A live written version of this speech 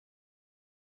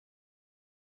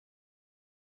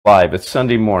Live. It's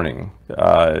Sunday morning,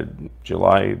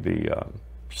 July the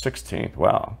 16th.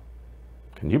 Wow.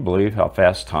 Can you believe how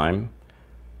fast time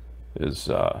is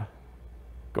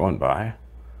going by?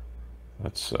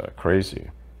 That's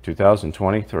crazy.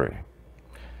 2023.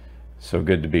 So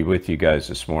good to be with you guys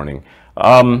this morning.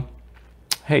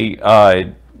 Hey,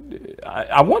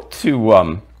 I want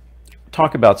to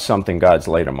talk about something God's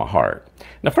laid on my heart.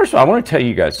 Now, first of all, I want to tell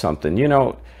you guys something. You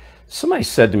know, somebody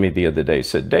said to me the other day,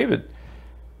 said, David,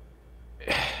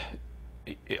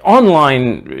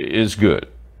 online is good.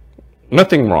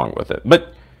 Nothing wrong with it.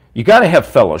 But you got to have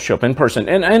fellowship in person.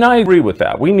 And I agree with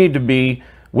that. We need to be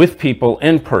with people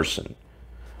in person.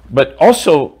 But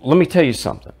also, let me tell you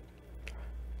something.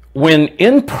 When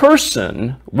in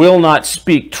person will not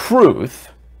speak truth,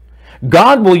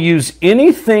 God will use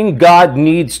anything God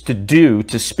needs to do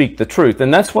to speak the truth.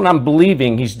 And that's what I'm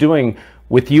believing He's doing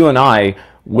with you and I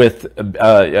with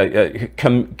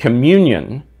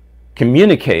communion,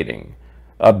 communicating,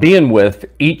 being with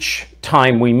each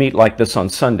time we meet like this on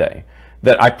Sunday.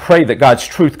 That I pray that God's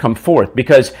truth come forth.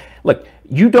 Because, look,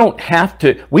 you don't have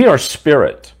to, we are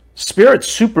spirit. Spirit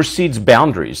supersedes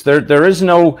boundaries. There is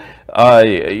no,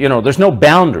 there's no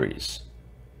boundaries.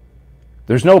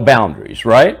 There's no boundaries,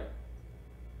 right?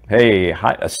 Hey,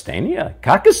 hi, Astania,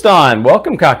 Kakistan.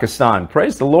 Welcome, Kakistan.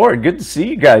 Praise the Lord. Good to see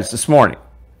you guys this morning.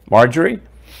 Marjorie.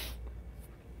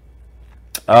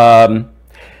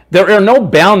 There are no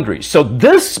boundaries. So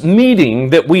this meeting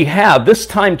that we have, this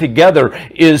time together,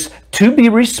 is to be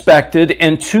respected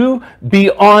and to be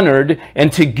honored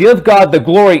and to give God the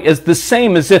glory is the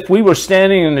same as if we were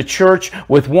standing in a church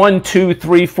with 1, 2,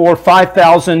 3, 4,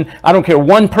 5,000, I don't care,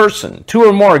 one person, two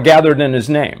or more gathered in His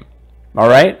name. All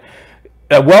right?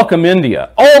 Welcome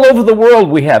India. All over the world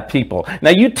we have people.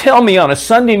 Now you tell me on a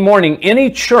Sunday morning, any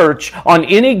church on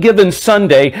any given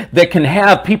Sunday that can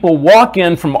have people walk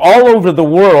in from all over the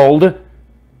world,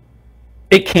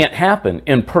 it can't happen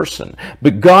in person.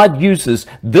 But God uses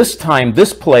this time,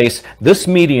 this place, this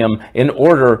medium in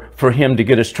order for Him to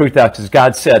get His truth out. Because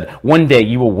God said, one day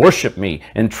you will worship me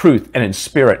in truth and in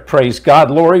spirit. Praise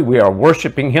God, Lori. We are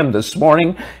worshiping Him this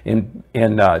morning in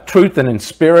truth and in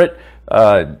spirit.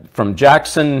 From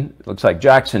Jackson, looks like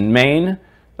Jackson, Maine.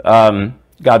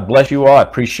 God bless you all. I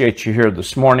appreciate you here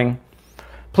this morning.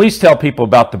 Please tell people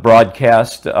about the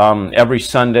broadcast every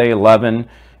Sunday, 11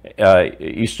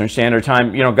 Eastern Standard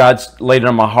Time. You know, God's laid it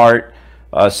on my heart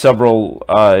probably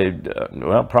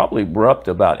we're up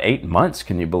to about 8 months.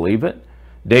 Can you believe it?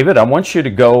 David, I want you to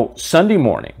go Sunday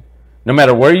morning, no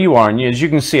matter where you are. And as you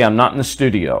can see, I'm not in the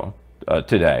studio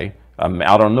today. I'm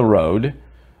out on the road.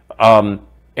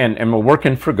 And we're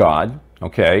working for God,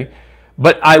 okay?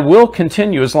 But I will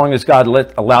continue as long as God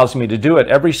allows me to do it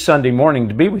every Sunday morning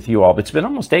to be with you all. But it's been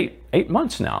almost eight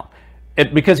months now.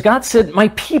 Because God said, my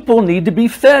people need to be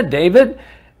fed, David.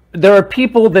 There are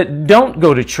people that don't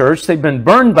go to church. They've been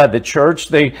burned by the church.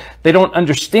 They don't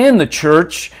understand the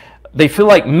church. They feel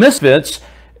like misfits.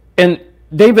 And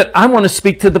David, I want to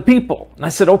speak to the people. And I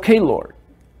said, okay, Lord.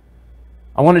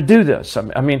 I want to do this.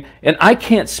 I mean, and I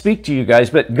can't speak to you guys,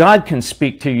 but God can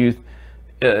speak to you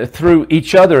through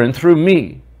each other and through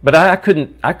me. But I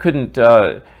couldn't,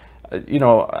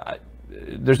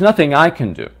 there's nothing I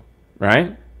can do,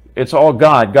 right? It's all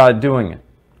God doing it.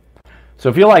 So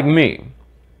if you're like me,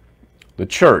 the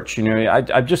church,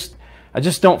 I just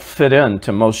don't fit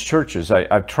into most churches.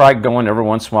 I've tried going every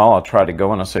once in a while. I'll try to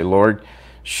go and I'll say, Lord,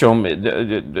 show me,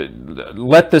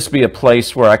 let this be a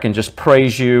place where I can just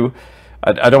praise you.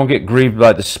 I don't get grieved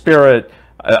by the Spirit.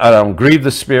 I don't grieve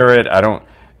the Spirit.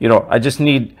 I just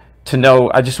need to know,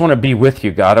 I just want to be with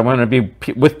you, God. I want to be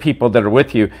with people that are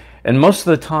with you. And most of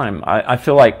the time, I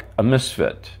feel like a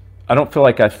misfit. I don't feel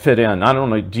like I fit in. I don't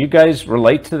know. Do you guys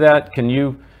relate to that? Can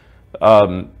you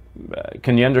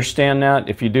understand that?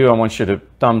 If you do, I want you to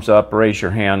thumbs up, raise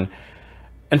your hand.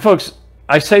 And folks,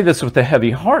 I say this with a heavy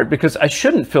heart because I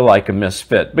shouldn't feel like a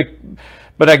misfit.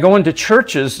 But I go into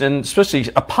churches, and especially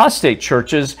apostate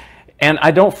churches, and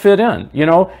I don't fit in.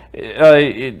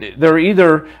 They're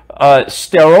either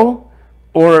sterile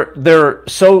or they're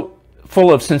so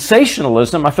full of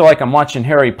sensationalism, I feel like I'm watching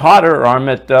Harry Potter or I'm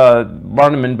at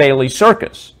Barnum and Bailey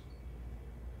Circus.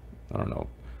 I don't know.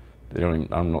 I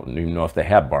don't even know if they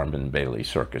have Barnum and Bailey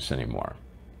Circus anymore.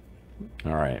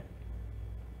 All right.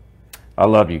 I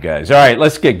love you guys. All right,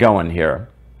 let's get going here.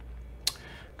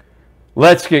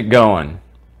 Let's get going.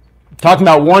 Talking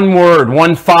about one word,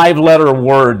 one 5-letter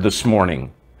word this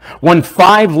morning. One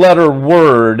 5-letter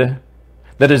word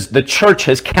that is the church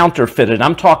has counterfeited.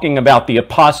 I'm talking about the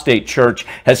apostate church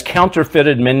has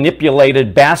counterfeited,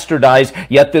 manipulated, bastardized,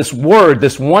 yet this word,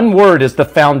 this one word is the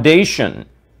foundation.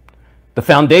 The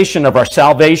foundation of our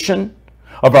salvation,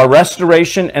 of our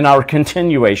restoration, and our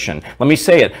continuation. Let me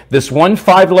say it. This one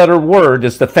 5-letter word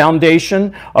is the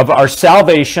foundation of our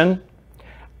salvation,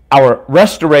 our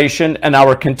restoration, and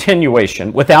our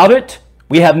continuation. Without it,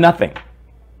 we have nothing.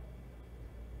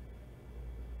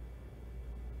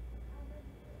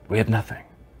 We have nothing.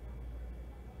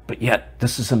 But yet,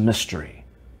 this is a mystery.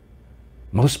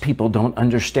 Most people don't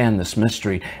understand this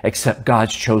mystery except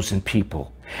God's chosen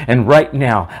people. And right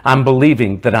now, I'm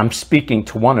believing that I'm speaking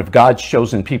to one of God's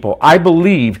chosen people. I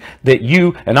believe that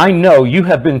you, and I know you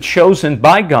have been chosen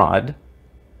by God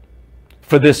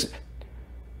for this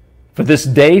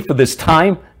day, for this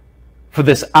time, for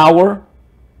this hour.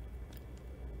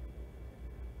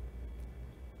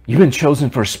 You've been chosen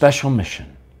for a special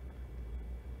mission.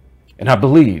 And I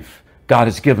believe God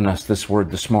has given us this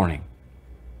word this morning.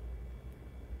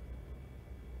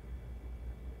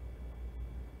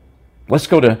 Let's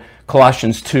go to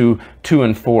Colossians 2, 2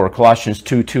 and 4. Colossians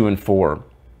 2, 2 and 4.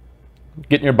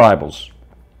 Get in your Bibles.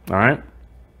 All right?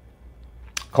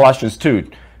 Colossians 2,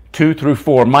 2 through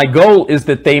 4. My goal is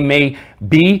that they may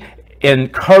be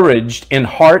encouraged in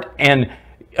heart and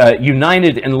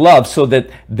united in love, so that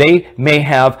they may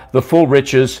have the full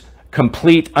riches,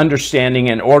 complete understanding,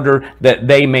 in order that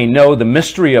they may know the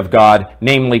mystery of God,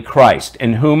 namely Christ,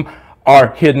 in whom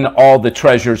are hidden all the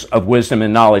treasures of wisdom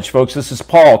and knowledge. Folks, this is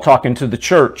Paul talking to the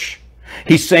church.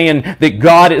 He's saying that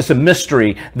God is a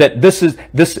mystery, that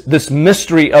this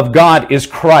mystery of God is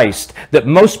Christ, that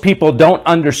most people don't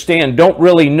understand, don't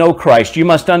really know Christ. You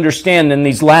must understand, in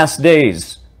these last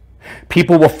days,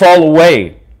 people will fall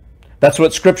away. That's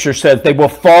what Scripture says. They will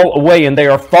fall away, and they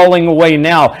are falling away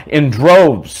now in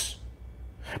droves.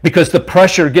 Because the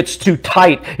pressure gets too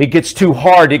tight, it gets too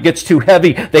hard, it gets too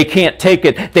heavy. They can't take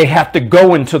it. They have to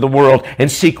go into the world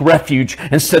and seek refuge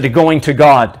instead of going to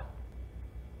God.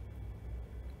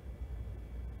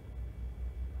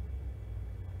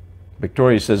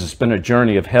 Victoria says, it's been a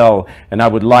journey of hell, and I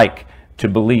would like to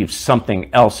believe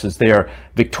something else is there.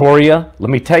 Victoria,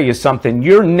 let me tell you something.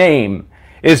 Your name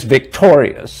is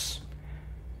victorious.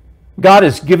 God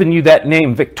has given you that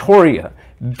name, Victoria,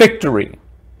 victory.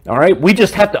 All right, we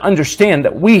just have to understand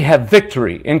that we have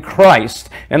victory in Christ.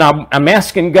 And I'm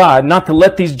asking God not to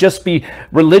let these just be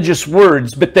religious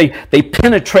words, but they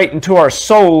penetrate into our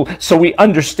soul so we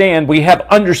understand. We have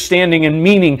understanding and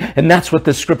meaning. And that's what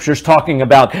the Scripture is talking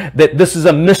about, that this is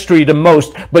a mystery to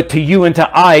most, but to you and to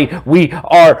I, we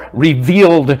are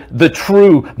revealed the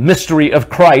true mystery of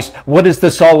Christ. What is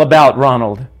this all about,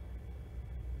 Ronald?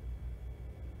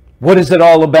 What is it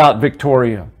all about,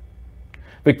 Victoria?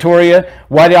 Victoria,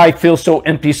 why do I feel so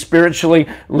empty spiritually?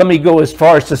 Let me go as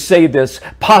far as to say this.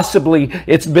 Possibly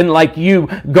it's been like you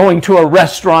going to a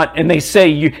restaurant and they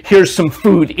say, here's some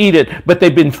food, eat it. But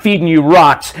they've been feeding you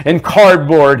rocks and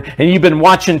cardboard, and you've been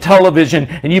watching television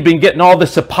and you've been getting all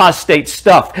this apostate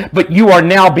stuff. But you are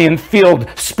now being filled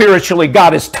spiritually.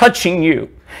 God is touching you.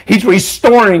 He's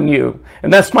restoring you.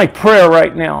 And that's my prayer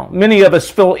right now. Many of us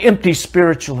feel empty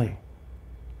spiritually.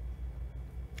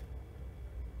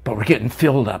 But we're getting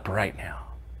filled up right now,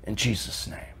 in Jesus'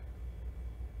 name.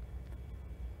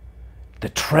 The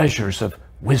treasures of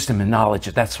wisdom and knowledge,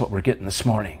 that's what we're getting this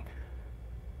morning.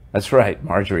 That's right,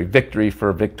 Marjorie, victory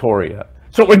for Victoria.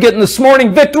 That's what we're getting this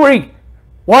morning, victory.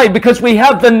 Why? Because we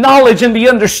have the knowledge and the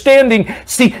understanding.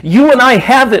 See, you and I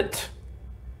have it.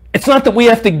 It's not that we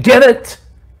have to get it.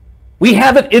 We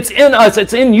have it. It's in us.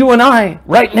 It's in you and I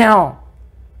right now.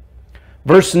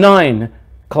 Verse 9.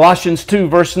 Colossians 2,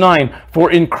 verse 9, for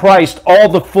in Christ all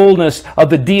the fullness of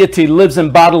the deity lives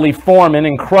in bodily form, and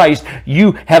in Christ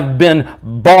you have been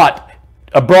brought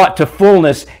to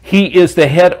fullness. He is the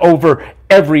head over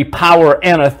every power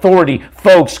and authority.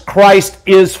 Folks, Christ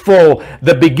is full.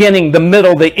 The beginning, the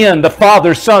middle, the end, the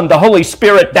Father, Son, the Holy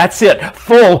Spirit, that's it.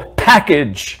 Full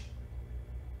package.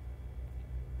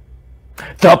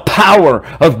 The power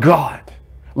of God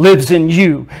lives in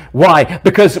you. Why?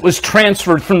 Because it was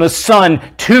transferred from the Son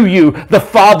to you. The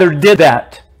Father did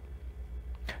that.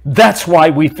 That's why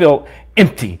we feel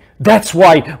empty. That's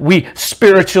why we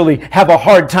spiritually have a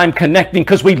hard time connecting,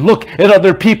 because we look at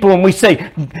other people and we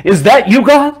say, is that you,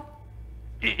 God?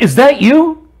 Is that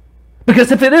you?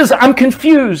 Because if it is, I'm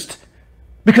confused,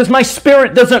 because my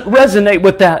spirit doesn't resonate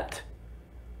with that.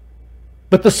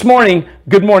 But this morning,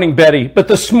 good morning, Betty, but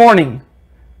this morning,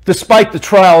 despite the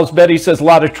trials, Betty says a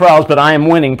lot of trials, but I am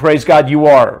winning. Praise God, you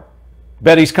are.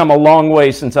 Betty's come a long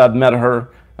way since I've met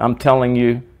her. I'm telling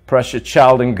you, precious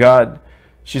child in God.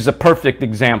 She's a perfect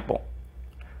example.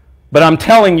 But I'm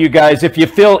telling you guys, if you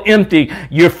feel empty,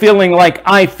 you're feeling like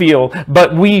I feel,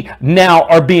 but we now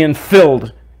are being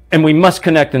filled, and we must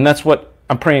connect, and that's what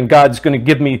I'm praying God's going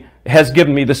to has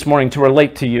given me this morning to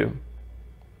relate to you.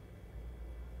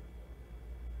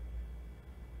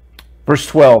 Verse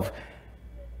 12,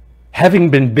 having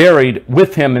been buried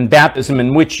with him in baptism,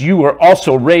 in which you were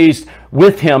also raised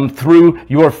with him through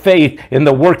your faith in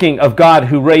the working of God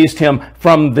who raised him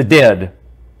from the dead.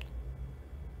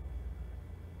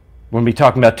 We're going to be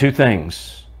talking about two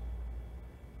things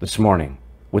this morning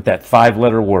with that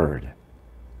 5-letter word.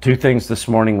 Two things this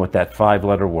morning with that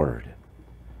 5-letter word.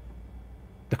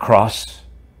 The cross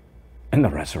and the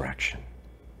resurrection.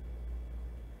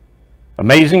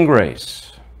 Amazing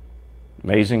grace.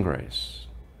 Amazing grace.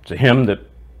 It's a hymn that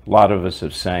a lot of us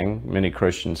have sang. Many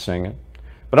Christians sing it.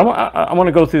 But I want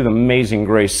to go through the Amazing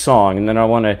Grace song, and then I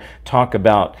want to talk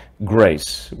about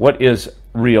grace. What is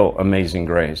real amazing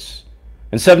grace?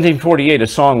 In 1748, a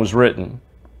song was written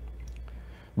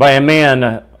by a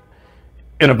man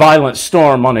in a violent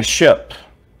storm on a ship.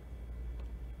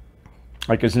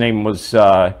 Like his name was,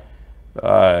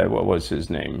 what was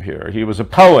his name here? He was a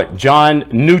poet, John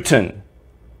Newton.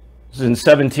 This is in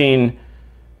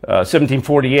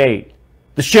 1748.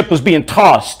 The ship was being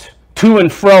tossed to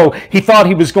and fro. He thought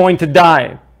he was going to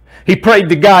die. He prayed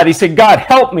to God. He said, God,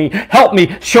 help me,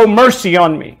 show mercy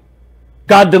on me.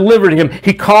 God delivered him.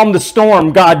 He calmed the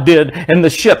storm, God did, and the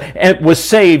ship was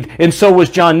saved, and so was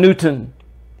John Newton.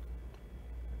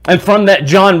 And from that,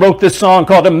 John wrote this song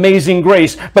called Amazing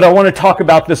Grace. But I want to talk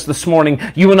about this morning.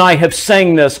 You and I have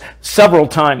sang this several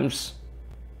times.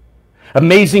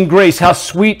 Amazing grace, how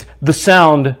sweet the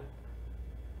sound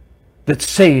that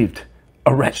saved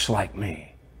a wretch like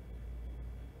me.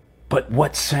 But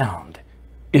what sound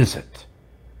is it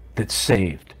that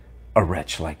saved a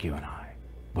wretch like you and I?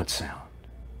 What sound?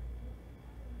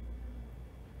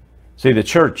 See, the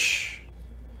church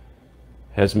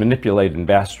has manipulated and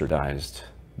bastardized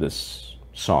this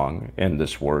song and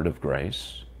this word of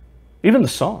grace. Even the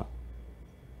song.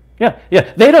 Yeah.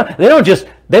 They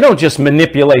don't just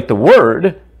manipulate the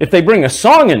word. If they bring a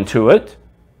song into it,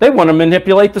 they want to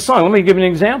manipulate the song. Let me give you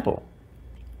an example.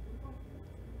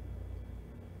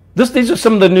 These are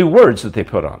some of the new words that they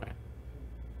put on it.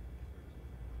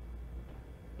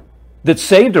 That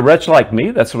saved a wretch like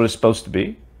me, that's what it's supposed to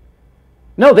be.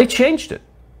 No, they changed it.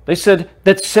 They said,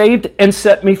 that saved and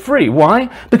set me free.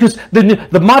 Why? Because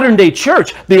the modern day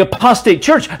church, the apostate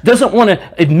church, doesn't want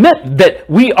to admit that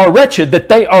we are wretched, that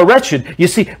they are wretched. You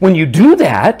see, when you do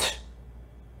that,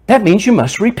 that means you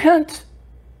must repent.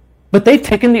 But they've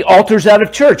taken the altars out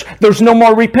of church. There's no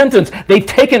more repentance. They've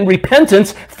taken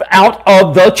repentance out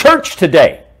of the church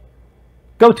today.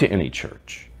 Go to any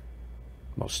church.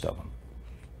 Most of them.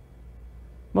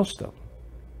 Most of them.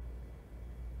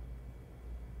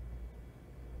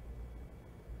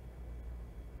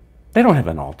 They don't have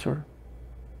an altar.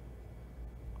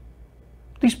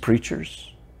 These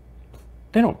preachers,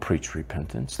 they don't preach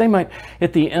repentance. They might,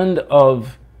 at the end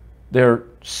of their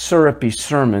syrupy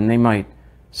sermon, they might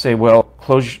say, well,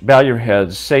 bow your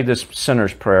heads, say this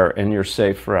sinner's prayer, and you're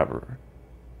saved forever.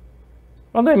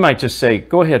 Well, they might just say,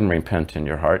 go ahead and repent in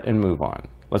your heart and move on.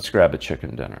 Let's grab a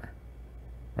chicken dinner.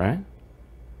 Right?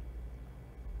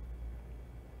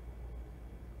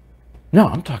 No,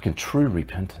 I'm talking true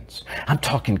repentance. I'm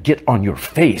talking get on your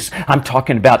face. I'm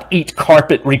talking about eat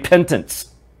carpet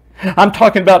repentance. I'm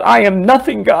talking about I am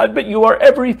nothing, God, but you are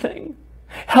everything.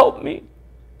 Help me.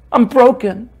 I'm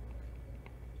broken.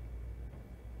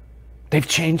 They've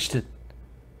changed it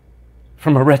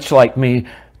from a wretch like me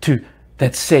to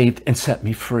that saved and set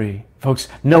me free. Folks,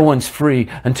 no one's free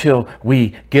until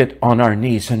we get on our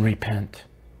knees and repent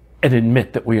and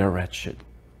admit that we are wretched.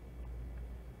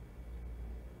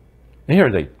 And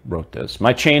here they wrote this.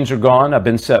 My chains are gone. I've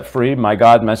been set free. My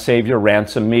God, my Savior,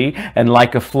 ransom me. And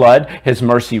like a flood, his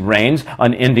mercy reigns.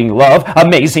 Unending love.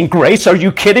 Amazing grace. Are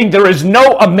you kidding? There is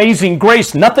no amazing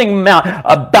grace. Nothing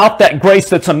about that grace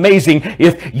that's amazing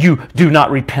if you do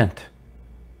not repent.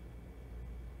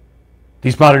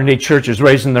 These modern day churches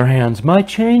raising their hands. My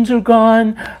chains are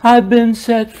gone. I've been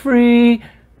set free.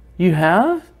 You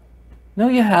have? No,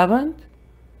 you haven't.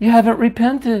 You haven't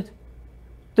repented.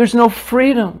 There's no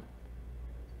freedom.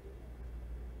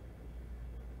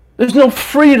 There's no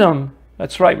freedom.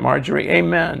 That's right, Marjorie.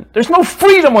 Amen. There's no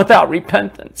freedom without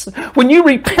repentance. When you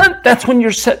repent, that's when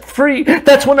you're set free.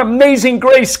 That's when amazing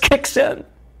grace kicks in.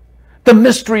 The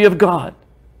mystery of God.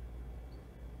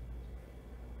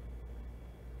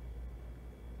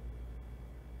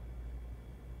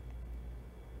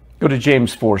 Go to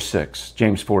James 4:6.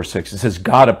 James 4:6. It says,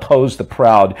 God opposed the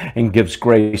proud and gives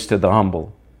grace to the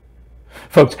humble.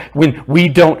 Folks, when we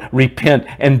don't repent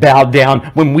and bow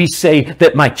down, when we say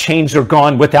that my chains are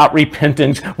gone without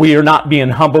repentance, we are not being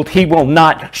humbled. He will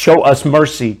not show us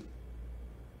mercy.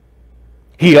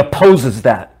 He opposes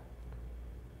that.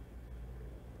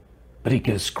 But he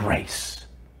gives grace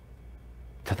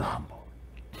to the humble.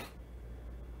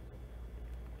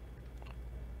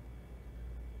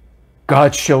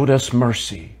 God showed us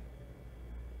mercy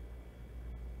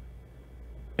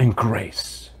and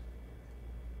grace,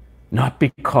 not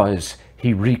because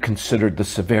he reconsidered the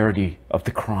severity of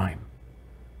the crime,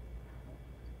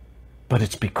 but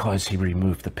it's because he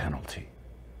removed the penalty.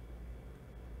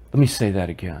 Let me say that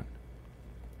again.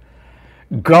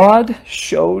 God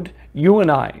showed you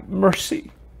and I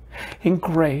mercy and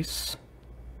grace,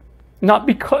 not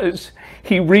because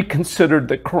he reconsidered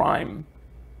the crime.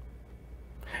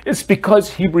 It's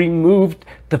because he removed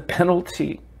the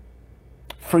penalty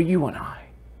for you and I.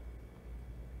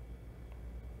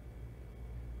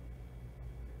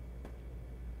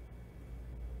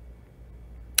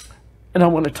 And I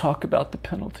want to talk about the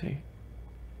penalty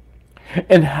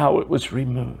and how it was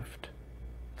removed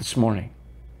this morning.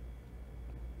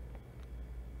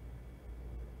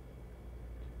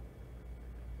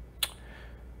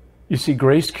 You see,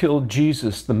 grace killed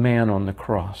Jesus, the man on the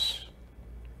cross.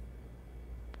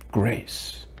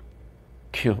 Grace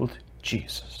killed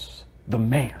Jesus, the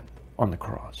man on the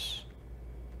cross.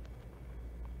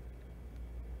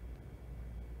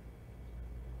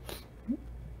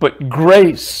 But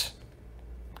grace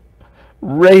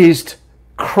raised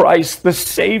Christ, the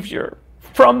Savior,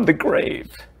 from the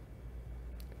grave.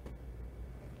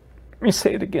 Let me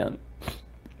say it again.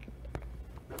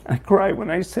 I cry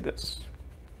when I say this,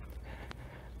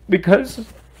 because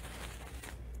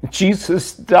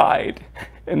Jesus died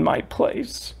in my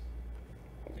place.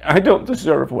 I don't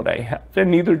deserve what I have,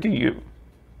 and neither do you.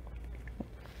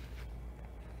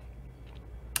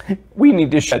 We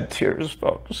need to shed tears,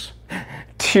 folks.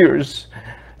 Tears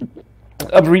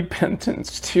of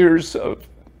repentance, tears of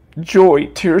joy,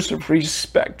 tears of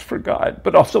respect for God,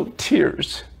 but also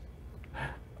tears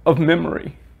of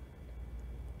memory.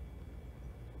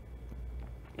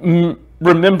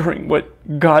 Remembering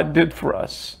what God did for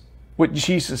us, what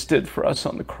Jesus did for us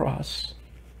on the cross.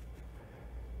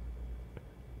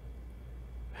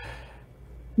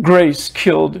 Grace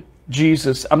killed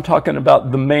Jesus. I'm talking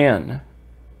about the man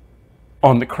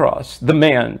on the cross, the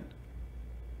man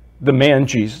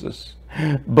Jesus.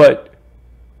 But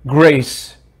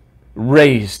grace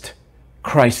raised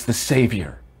Christ the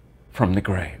Savior from the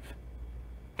grave.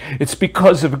 It's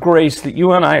because of grace that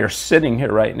you and I are sitting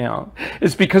here right now.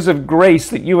 It's because of grace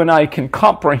that you and I can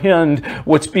comprehend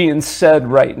what's being said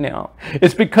right now.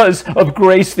 It's because of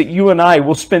grace that you and I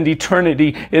will spend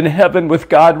eternity in heaven with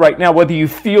God right now, whether you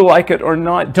feel like it or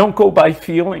not. Don't go by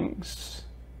feelings.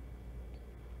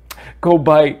 Go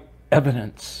by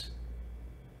evidence.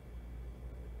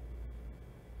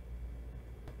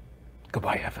 Go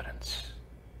by evidence.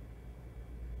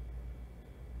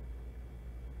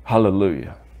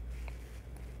 Hallelujah.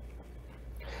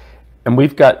 And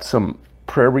we've got some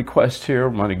prayer requests here.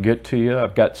 I'm going to get to you.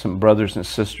 I've got some brothers and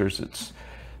sisters. It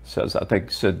says, I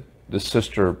think said the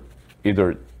sister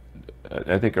either,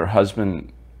 I think her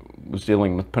husband was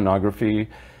dealing with pornography.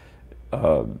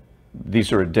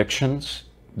 These are addictions.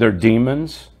 They're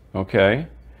demons, okay?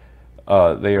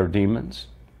 They are demons.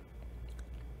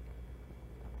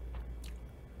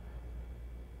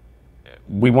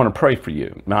 We want to pray for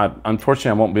you. Now,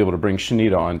 unfortunately, I won't be able to bring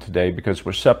Shanita on today because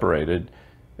we're separated,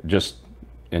 just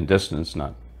in distance,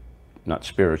 not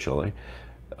spiritually,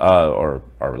 or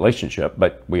our relationship,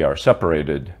 but we are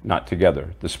separated, not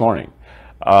together this morning.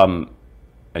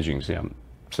 As you can see, I'm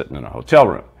sitting in a hotel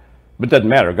room. But it doesn't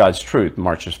matter. God's truth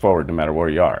marches forward no matter where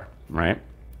you are, right?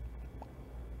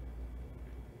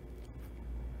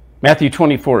 Matthew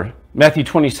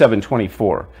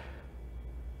 27:24.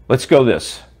 Let's go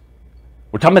this.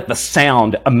 We're talking about the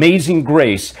sound, amazing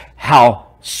grace, how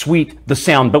sweet the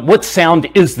sound. But what sound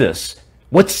is this?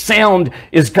 What sound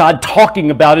is God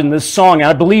talking about in this song?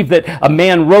 I believe that a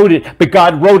man wrote it, but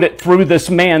God wrote it through this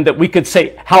man that we could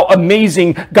say how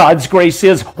amazing God's grace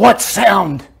is. What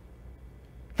sound?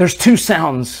 There's two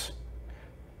sounds.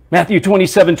 Matthew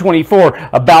 27:24,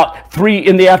 about 3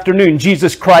 in the afternoon,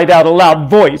 Jesus cried out a loud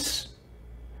voice.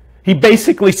 He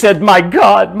basically said, my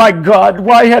God,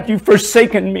 why have you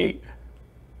forsaken me?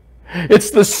 It's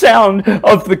the sound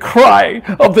of the cry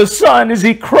of the Son as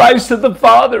he cries to the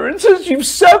Father and says, you've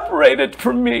separated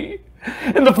from me.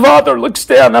 And the Father looks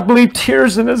down, I believe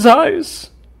tears in his eyes.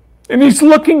 And he's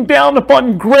looking down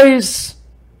upon grace,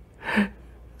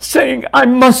 saying, I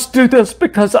must do this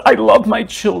because I love my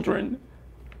children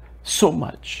so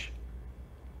much.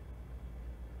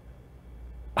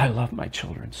 I love my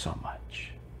children so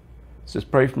much. It says,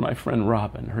 pray for my friend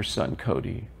Robin, her son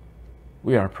Cody.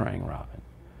 We are praying, Robin.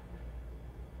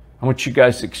 I want you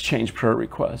guys to exchange prayer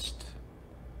requests.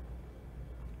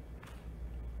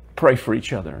 Pray for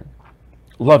each other.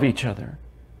 Love each other.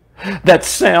 That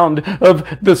sound of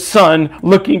the Son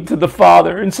looking to the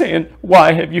Father and saying,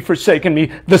 why have you forsaken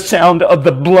me? The sound of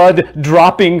the blood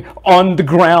dropping on the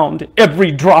ground.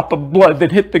 Every drop of blood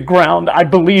that hit the ground, I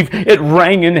believe it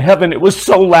rang in heaven. It was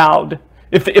so loud.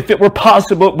 If it were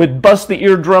possible, it would bust the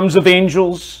eardrums of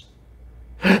angels.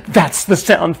 That's the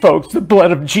sound, folks, the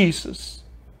blood of Jesus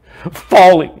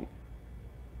falling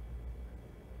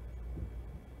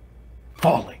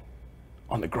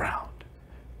on the ground.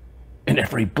 And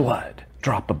every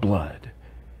drop of blood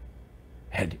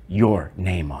had your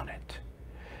name on it.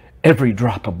 Every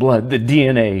drop of blood, the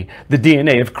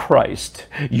DNA of Christ,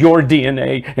 your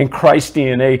DNA and Christ's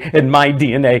DNA and my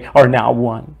DNA are now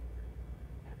one.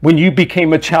 When you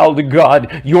became a child of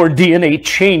God, your DNA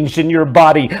changed in your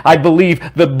body. I believe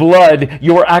the blood,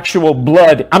 your actual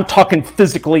blood, I'm talking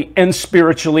physically and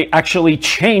spiritually, actually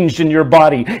changed in your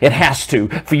body. It has to,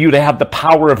 for you to have the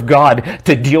power of God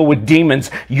to deal with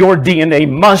demons. Your DNA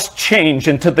must change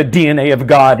into the DNA of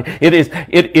God. It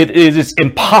is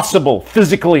impossible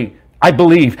physically, I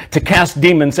believe, to cast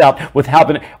demons out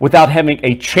without having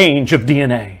a change of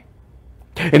DNA.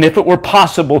 And if it were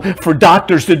possible for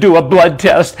doctors to do a blood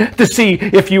test to see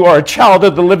if you are a child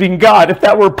of the living God, if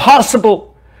that were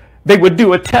possible, they would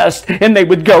do a test and they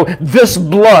would go, this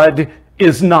blood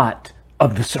is not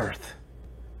of this earth.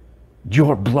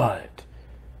 Your blood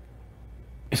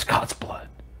is God's blood.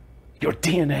 Your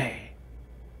DNA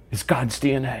is God's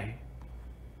DNA.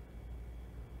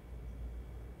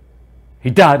 He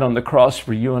died on the cross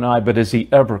for you and I, but has he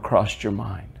ever crossed your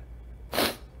mind?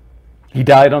 He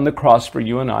died on the cross for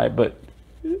you and I, but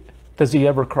does he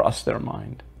ever cross their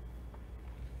mind?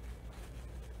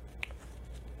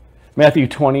 Matthew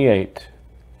 28.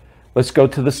 Let's go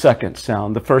to the second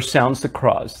sound. The first sound's the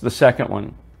cross. The second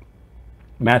one,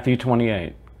 Matthew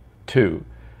 28, 2.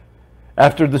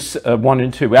 After the 1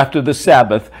 and 2. After the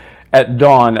Sabbath, at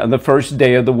dawn on the first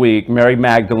day of the week, Mary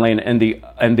Magdalene and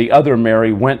the other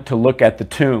Mary went to look at the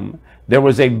tomb. There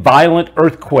was a violent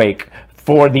earthquake,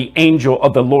 for the angel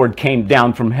of the Lord came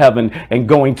down from heaven and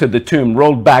going to the tomb,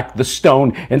 rolled back the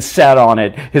stone and sat on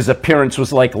it. His appearance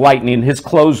was like lightning. His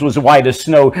clothes was white as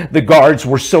snow. The guards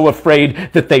were so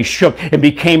afraid that they shook and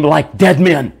became like dead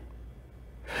men.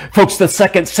 Folks, the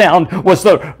second sound was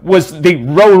the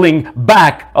rolling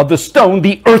back of the stone,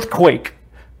 the earthquake.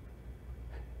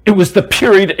 It was the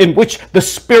period in which the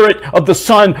Spirit of the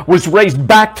Son was raised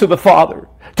back to the Father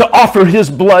to offer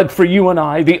his blood for you and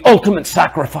I, the ultimate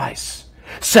sacrifice.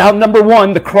 Sound number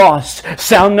 1, the cross.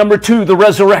 Sound number 2, the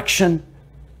resurrection.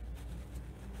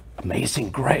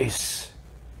 Amazing grace.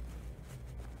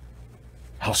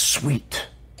 How sweet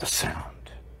the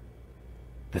sound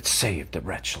that saved a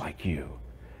wretch like you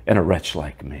and a wretch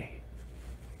like me.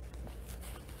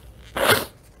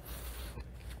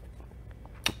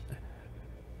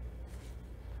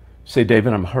 Say,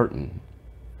 David, I'm hurting.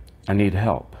 I need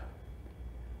help.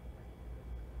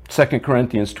 2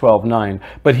 Corinthians 12:9.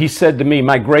 But he said to me,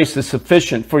 my grace is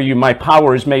sufficient for you. My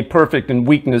power is made perfect in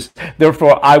weakness.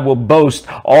 Therefore, I will boast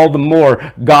all the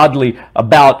more godly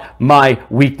about my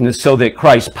weakness so that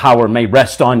Christ's power may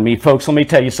rest on me. Folks, let me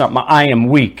tell you something. I am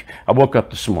weak. I woke up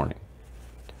this morning.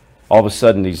 All of a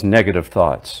sudden, these negative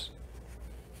thoughts.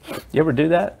 You ever do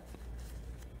that?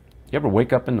 You ever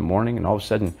wake up in the morning and all of a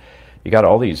sudden you got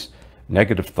all these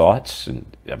negative thoughts? And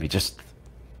I mean, just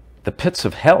the pits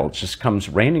of hell just comes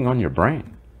raining on your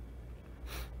brain.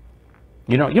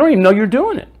 You know, you don't even know you're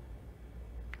doing it.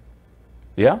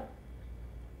 Yeah? And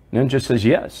then just says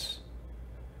yes.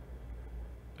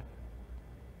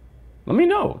 Let me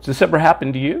know. Has this ever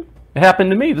happened to you? It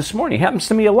happened to me this morning. It happens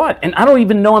to me a lot. And I don't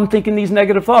even know I'm thinking these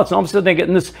negative thoughts. And all of a sudden I get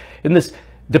in this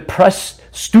depressed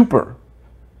stupor.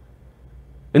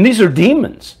 And these are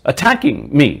demons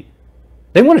attacking me.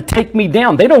 They want to take me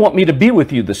down. They don't want me to be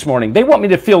with you this morning. They want me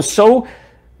to feel so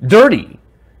dirty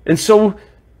and so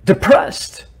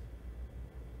depressed.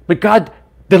 But God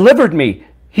delivered me.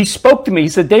 He spoke to me. He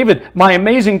said, David, my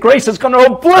amazing grace is going to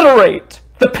obliterate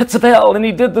the pits of hell. And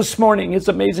he did this morning, his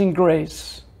amazing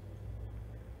grace.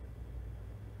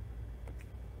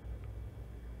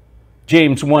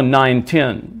 James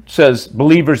 1:9-10 says,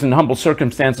 believers in humble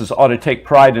circumstances ought to take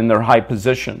pride in their high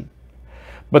position.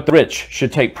 But the rich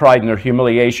should take pride in their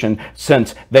humiliation,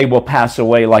 since they will pass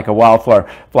away like a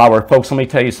wildflower. Folks, let me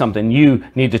tell you something. You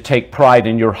need to take pride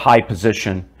in your high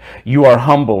position. You are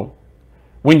humble.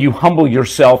 When you humble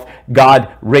yourself,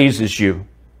 God raises you.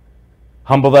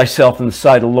 Humble thyself in the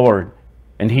sight of the Lord,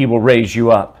 and he will raise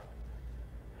you up.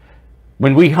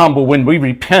 When we humble, when we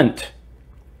repent,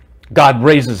 God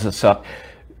raises us up.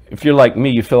 if you're like me,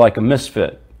 you feel like a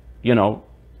misfit. You know,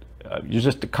 you're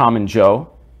just a common Joe,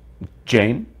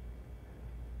 Jane.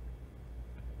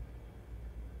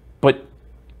 But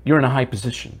you're in a high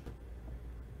position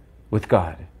with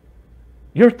God.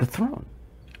 You're at the throne.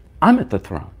 I'm at the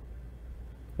throne.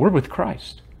 We're with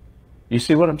Christ. You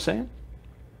see what I'm saying?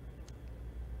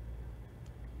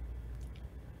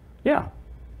 Yeah.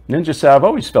 Ninja said, I've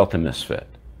always felt a misfit.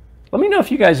 Let me know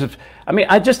if you guys have,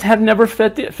 I just have never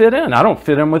fit in. I don't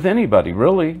fit in with anybody,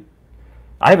 really.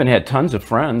 I haven't had tons of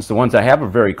friends. The ones I have are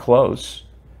very close.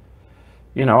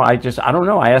 You know, I don't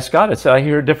know. I asked God, I said, I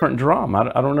hear a different drum.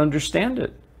 I don't understand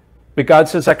it. But God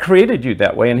says, I created you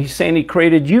that way. And he's saying he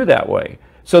created you that way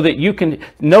so that you can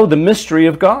know the mystery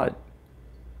of God.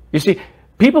 You see,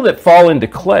 people that fall into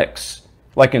cliques,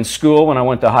 like in school when I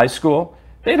went to high school,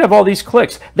 they'd have all these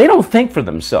cliques. They don't think for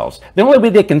themselves. The only way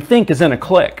they can think is in a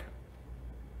clique.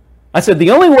 I said,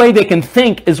 the only way they can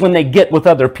think is when they get with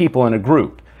other people in a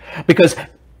group. Because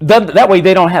that way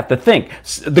they don't have to think.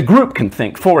 The group can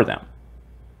think for them.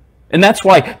 And that's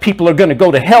why people are going to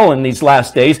go to hell in these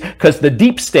last days, because the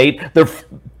deep state, they're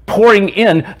pouring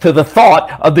in to the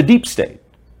thought of the deep state.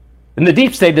 And the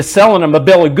deep state is selling them a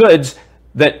bill of goods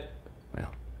that, well,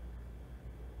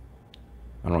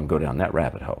 I don't want to go down that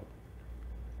rabbit hole.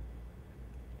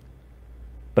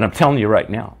 But I'm telling you right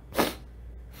now,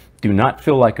 do not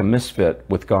feel like a misfit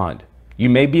with God. You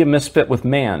may be a misfit with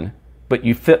man, but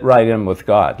you fit right in with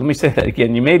God. Let me say that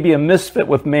again. You may be a misfit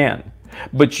with man,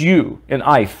 but you and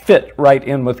I fit right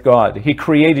in with God. He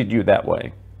created you that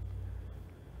way.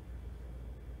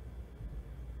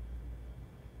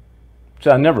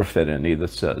 So I never fit in,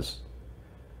 Edith says.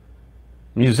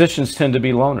 Musicians tend to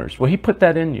be loners. Well, he put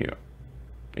that in you.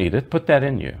 Edith, put that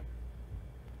in you.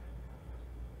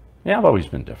 Yeah, I've always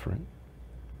been different.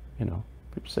 You know,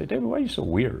 people say, David, why are you so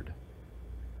weird?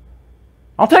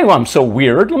 I'll tell you why I'm so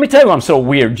weird. Let me tell you why I'm so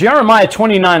weird. Jeremiah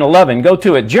 29:11. Go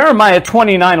to it. Jeremiah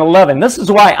 29:11. This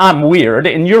is why I'm weird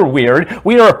and you're weird.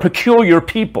 We are a peculiar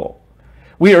people.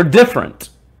 We are different.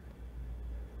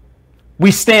 We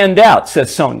stand out,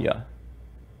 says Sonia.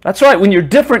 That's right. When you're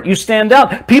different, you stand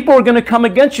out. People are going to come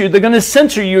against you. They're going to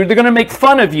censor you. They're going to make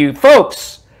fun of you.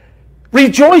 Folks,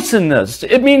 rejoice in this.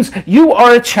 It means you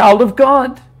are a child of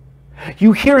God.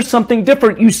 You hear something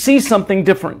different. You see something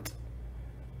different.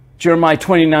 Jeremiah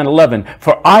 29:11,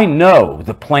 for I know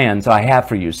the plans I have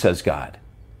for you, says God.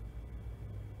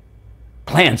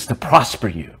 Plans to prosper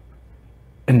you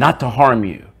and not to harm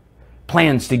you.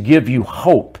 Plans to give you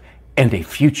hope and a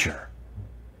future.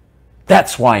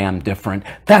 That's why I'm different.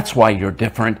 That's why you're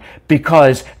different,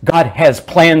 because God has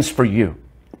plans for you.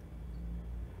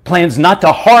 Plans not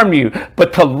to harm you,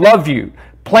 but to love you.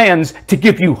 Plans to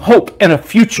give you hope and a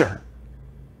future.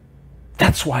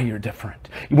 That's why you're different.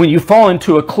 When you fall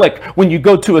into a clique, when you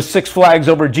go to a Six Flags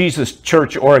Over Jesus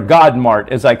church or a God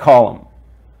Mart, as I call them,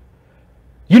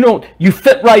 you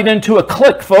fit right into a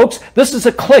clique, folks. This is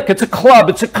a clique. It's a club.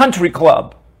 It's a country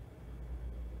club.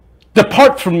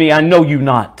 Depart from me, I know you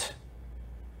not.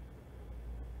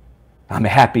 I'm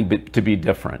happy to be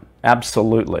different.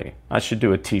 Absolutely. I should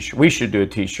do a t-shirt. We should do a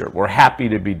t-shirt. We're happy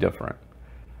to be different.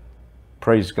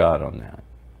 Praise God on that.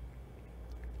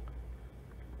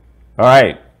 All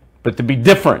right. But to be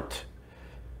different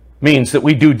means that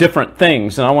we do different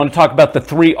things. And I want to talk about the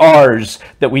 3 R's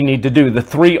that we need to do. The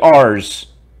 3 R's.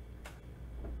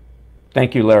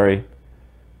 Thank you, Larry.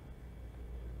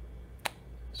 It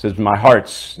says, my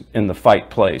heart's in the fight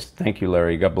place. Thank you,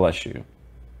 Larry. God bless you.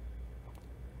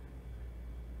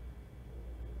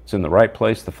 It's in the right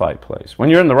place, the fight place. When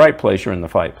you're in the right place, you're in the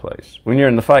fight place. When you're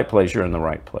in the fight place, you're in the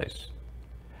right place.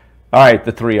 All right,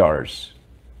 the 3 R's.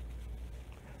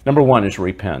 Number 1 is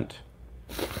repent.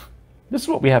 This is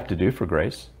what we have to do for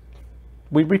grace.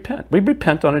 We repent. We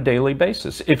repent on a daily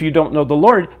basis. If you don't know the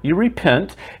Lord, you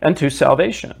repent unto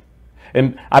salvation.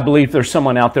 And I believe there's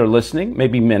someone out there listening,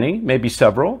 maybe many, maybe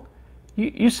several.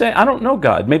 You say, I don't know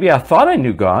God. Maybe I thought I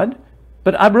knew God,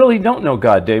 but I really don't know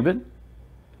God, David.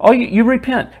 Oh, you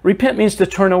repent. Repent means to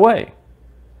turn away.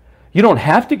 You don't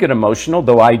have to get emotional,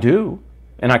 though I do.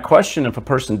 And I question if a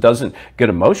person doesn't get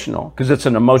emotional, because it's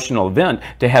an emotional event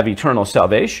to have eternal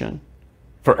salvation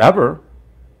forever.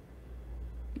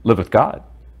 Live with God.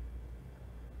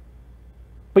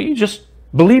 But you just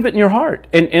believe it in your heart.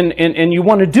 And you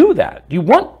want to do that. You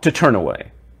want to turn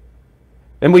away.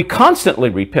 And we constantly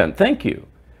repent. Thank you.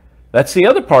 That's the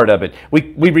other part of it.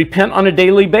 We repent on a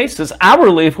daily basis,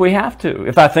 hourly if we have to.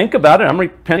 If I think about it, I'm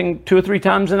repenting 2 or 3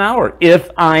 times an hour if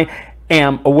I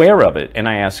am aware of it, and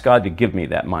I ask God to give me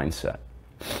that mindset.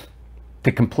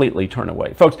 to completely turn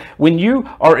away. Folks, when you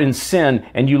are in sin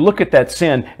and you look at that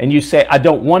sin and you say, I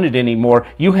don't want it anymore,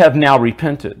 you have now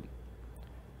repented.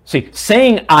 See,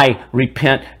 saying I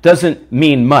repent doesn't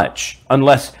mean much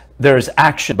unless there is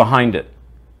action behind it.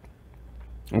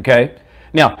 Okay?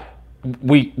 Now,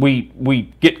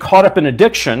 we get caught up in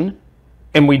addiction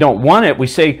and we don't want it. We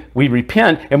say we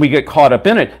repent and we get caught up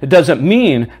in it. It doesn't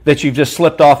mean that you've just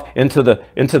slipped off into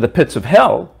the pits of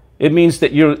hell. It means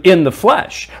that you're in the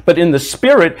flesh. But in the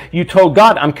spirit, you told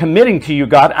God, I'm committing to you,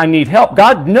 God. I need help.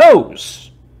 God knows.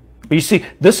 But you see,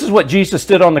 this is what Jesus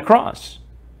did on the cross.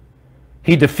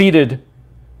 He defeated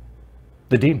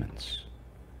the demons.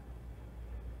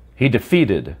 He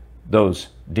defeated those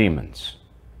demons.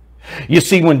 You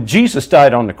see, when Jesus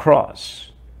died on the cross,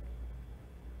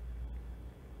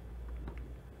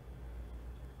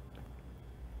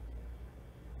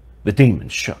 the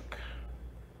demons shook.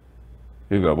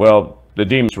 You go, well, the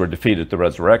demons were defeated at the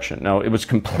resurrection. No, it was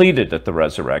completed at the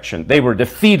resurrection. They were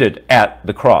defeated at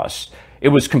the cross. It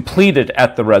was completed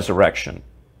at the resurrection.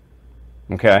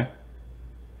 Okay?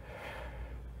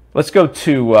 Let's go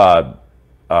to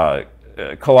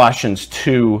Colossians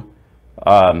 2,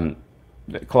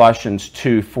 Colossians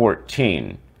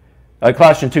 2:14.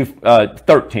 Colossians 2,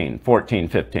 13, 14,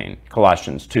 15.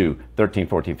 Colossians 2, 13,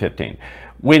 14, 15.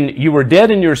 When you were dead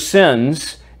in your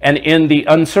sins and in the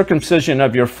uncircumcision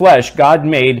of your flesh, God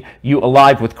made you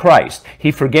alive with Christ.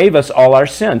 He forgave us all our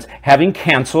sins, having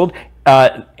canceled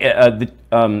the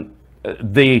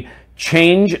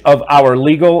change of our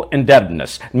legal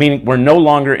indebtedness, meaning we're no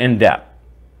longer in debt,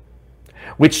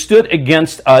 which stood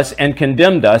against us and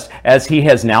condemned us, as he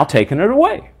has now taken it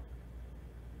away,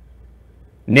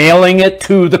 nailing it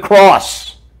to the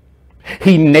cross.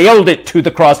 He nailed it to the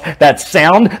cross. That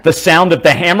sound, the sound of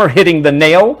the hammer hitting the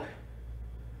nail,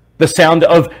 the sound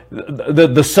of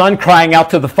the son crying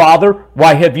out to the Father,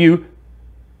 why have you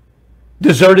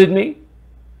deserted me?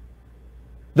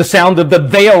 The sound of the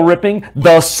veil ripping,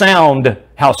 the sound,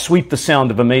 how sweet the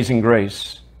sound of Amazing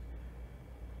Grace.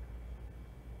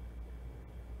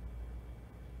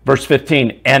 Verse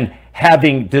 15, and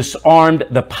having disarmed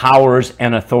the powers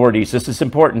and authorities. This is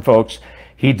important, folks.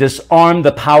 He disarmed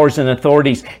the powers and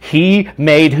authorities. He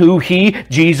made who? He,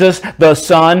 Jesus, the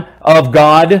Son of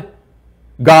God,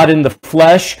 God in the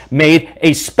flesh, made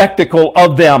a spectacle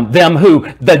of them. Them who?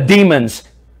 The demons,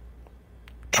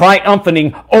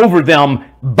 triumphing over them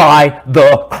by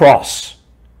the cross.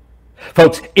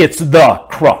 Folks, it's the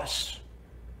cross.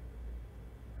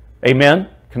 Amen?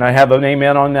 Can I have an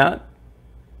amen on that?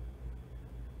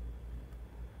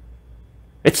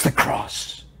 It's the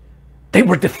cross. They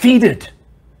were defeated.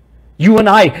 You and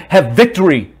I have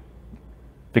victory,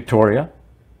 Victoria.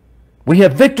 We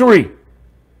have victory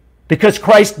because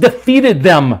Christ defeated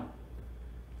them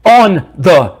on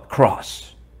the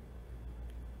cross.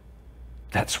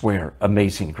 That's where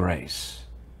Amazing Grace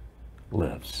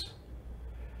lives.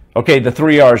 Okay, the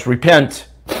 3 R's. Repent.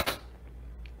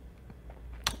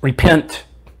 Repent.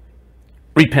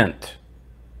 Repent.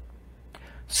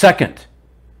 Second,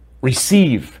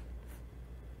 receive.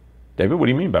 David, what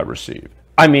do you mean by receive?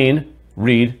 I mean,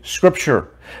 read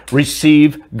Scripture.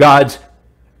 Receive God's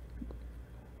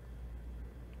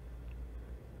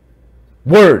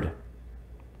Word.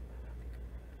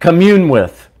 Commune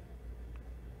with.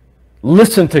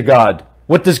 Listen to God.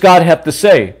 What does God have to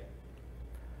say?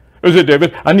 Is it,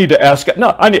 David? I need to ask God.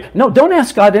 No, don't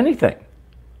ask God anything.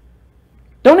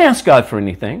 Don't ask God for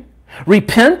anything.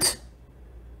 Repent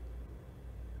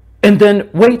and then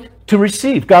wait to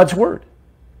receive God's Word.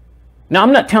 Now,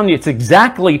 I'm not telling you it's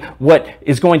exactly what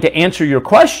is going to answer your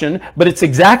question, but it's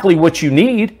exactly what you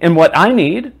need and what I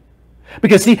need.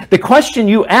 Because, see, the question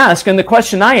you ask and the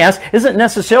question I ask isn't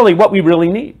necessarily what we really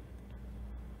need.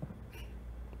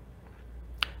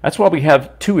 That's why we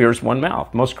have 2 ears, 1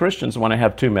 mouth. Most Christians want to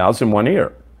have 2 mouths and 1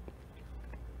 ear.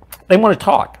 They want to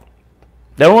talk.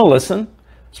 They don't want to listen,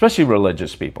 especially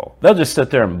religious people. They'll just sit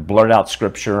there and blurt out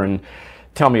Scripture and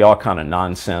tell me all kind of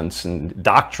nonsense and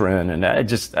doctrine, and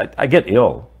I get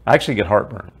ill. I actually get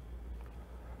heartburn.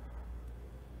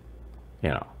 You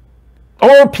know.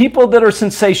 Or people that are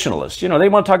sensationalists. You know, they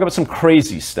want to talk about some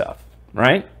crazy stuff,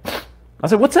 right? I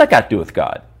said, what's that got to do with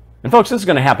God? And folks, this is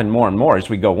going to happen more and more as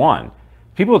we go on.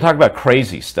 People will talk about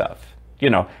crazy stuff. You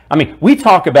know, I mean, we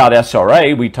talk about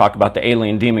SRA, we talk about the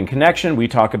alien demon connection, we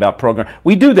talk about program.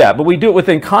 We do that, but we do it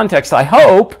within context, I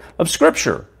hope, of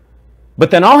Scripture. But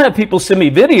then I'll have people send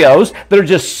me videos that are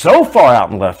just so far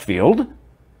out in left field.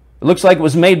 It looks like it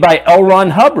was made by L.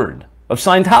 Ron Hubbard of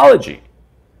Scientology.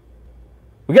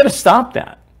 We got to stop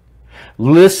that.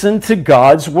 Listen to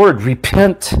God's Word.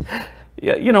 Repent.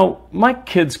 You know, my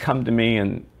kids come to me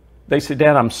and they say,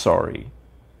 Dad, I'm sorry.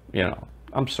 You know,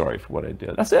 I'm sorry for what I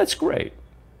did. I said, that's great.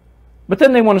 But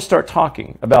then they want to start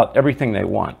talking about everything they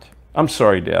want. I'm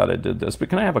sorry, Dad, I did this, but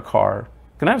can I have a car?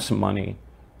 Can I have some money?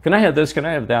 Can I have this? Can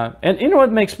I have that? And you know what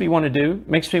it makes me want to do? It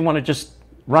makes me want to just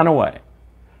run away.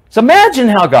 So imagine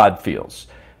how God feels.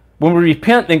 When we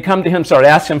repent, then come to him, start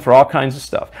asking him for all kinds of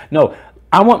stuff. No,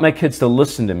 I want my kids to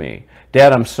listen to me.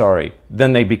 Dad, I'm sorry.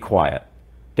 Then they be quiet.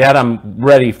 Dad, I'm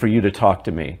ready for you to talk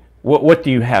to me. What do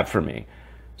you have for me?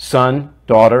 Son,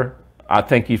 daughter, I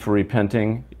thank you for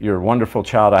repenting. You're a wonderful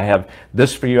child. I have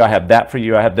this for you. I have that for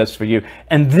you. I have this for you.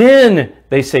 And then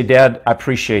they say, Dad, I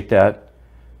appreciate that.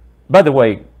 By the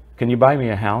way, can you buy me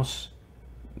a house?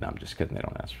 No, I'm just kidding. They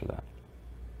don't ask for that.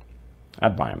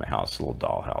 I'd buy him a house, a little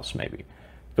doll house maybe.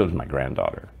 If it was my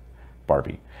granddaughter,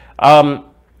 Barbie.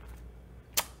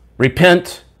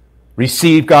 Repent,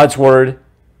 receive God's word,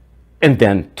 and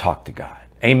then talk to God.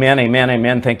 Amen, amen,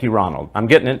 amen. Thank you, Ronald. I'm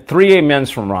getting it. 3 amens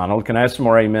from Ronald. Can I have some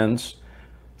more amens?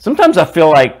 Sometimes I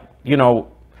feel like, I know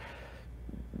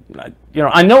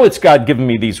it's God giving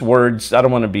me these words. I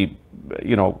don't want to be,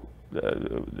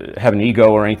 have an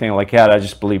ego or anything like that. I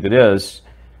just believe it is.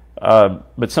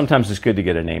 But sometimes it's good to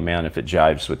get an amen if it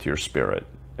jives with your spirit.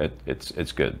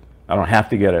 It's good. I don't have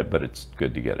to get it, but it's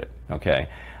good to get it. Okay.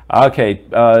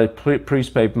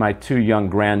 Please pray for my 2 young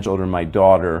grandchildren, my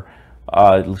daughter.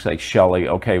 It looks like Shelly.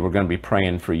 Okay, we're going to be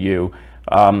praying for you.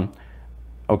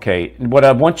 Okay, what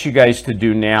I want you guys to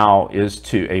do now is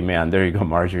to, amen. There you go,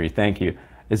 Marjorie. Thank you.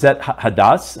 Is that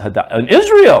Hadass? In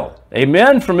Israel.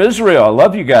 Amen from Israel. I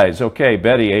love you guys. Okay,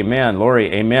 Betty, amen.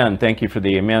 Lori, amen. Thank you for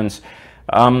the amens.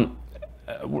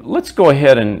 Let's go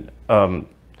ahead and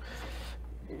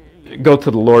go to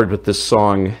the Lord with this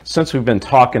song. Since we've been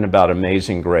talking about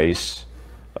Amazing Grace,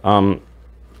 why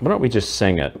don't we just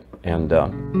sing it? And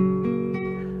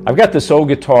I've got this old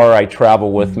guitar I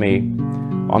travel with me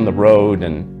on the road,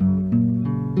 and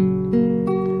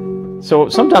so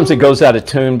sometimes it goes out of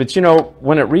tune, but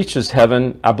when it reaches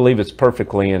heaven, I believe it's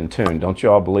perfectly in tune. Don't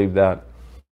you all believe that?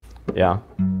 Yeah?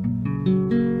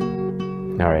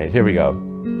 All right, here we go.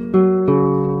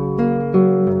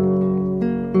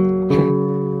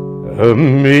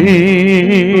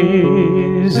 Amazing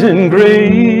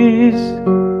grace,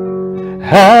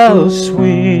 how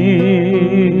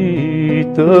sweet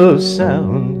the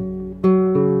sound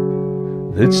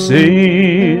that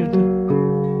saved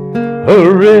a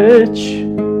wretch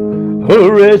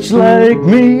like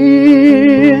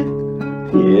me.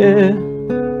 Yeah,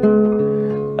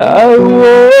 I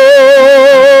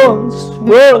once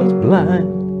was blind,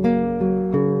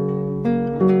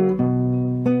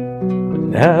 but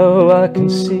now I can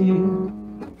see.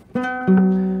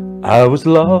 I was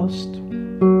lost,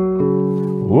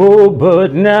 oh,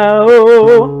 but now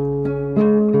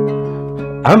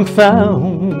I'm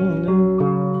found.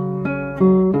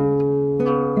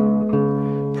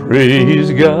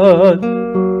 Praise God,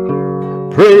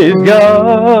 praise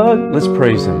God. Let's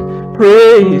praise him.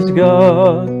 Praise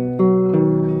God,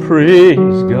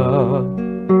 praise God,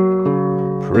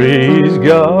 praise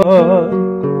God,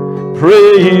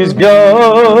 praise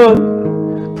God,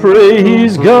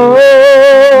 praise God.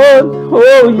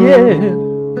 Oh yeah,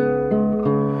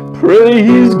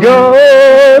 praise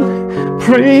God,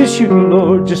 praise you,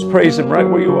 Lord. Just praise him right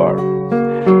where you are.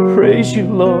 Praise you,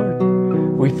 Lord.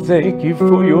 We thank you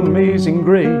for your amazing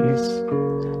grace.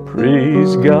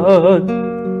 Praise God.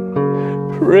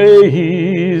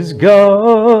 Praise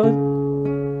God.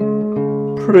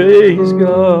 Praise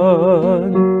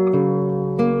God.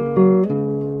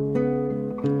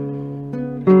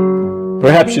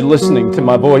 Perhaps you're listening to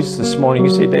my voice this morning. You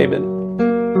say, David,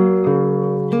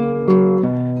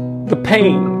 the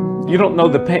pain, you don't know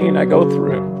the pain I go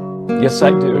through. Yes,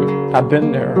 I do. I've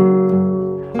been there.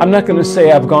 I'm not going to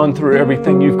say I've gone through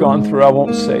everything you've gone through. I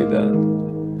won't say that.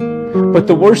 But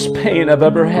the worst pain I've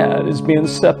ever had is being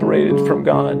separated from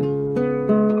God.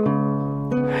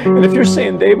 And if you're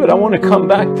saying, David, I want to come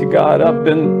back to God. I've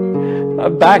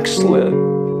backslid.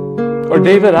 Or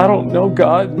David, I don't know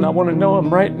God and I want to know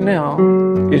him right now.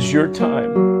 Is your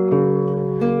time.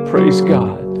 Praise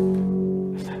God.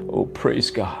 Oh, praise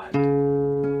God.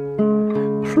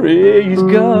 Praise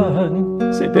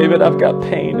God. Say, David, I've got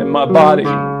pain in my body.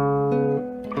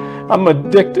 I'm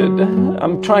addicted.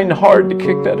 I'm trying hard to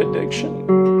kick that addiction.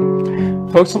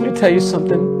 Folks, let me tell you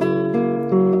something.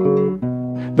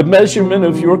 The measurement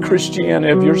of your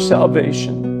Christianity, of your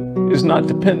salvation, is not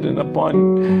dependent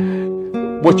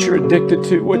upon what you're addicted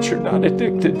to, what you're not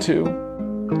addicted to.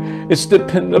 It's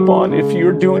dependent upon if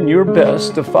you're doing your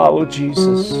best to follow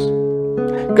Jesus.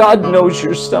 God knows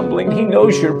you're stumbling. He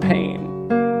knows your pain.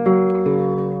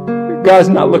 God's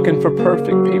not looking for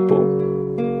perfect people.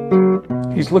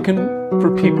 He's looking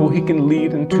for people He can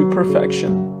lead into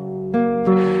perfection.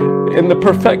 And the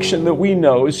perfection that we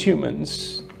know as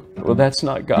humans, well, that's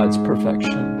not God's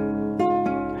perfection.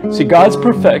 See, God's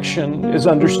perfection is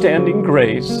understanding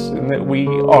grace and that we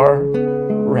are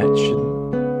wretched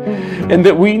and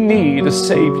that we need a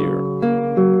Savior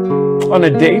on a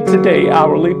day-to-day,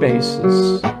 hourly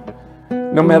basis,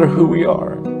 no matter who we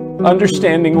are.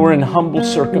 Understanding we're in humble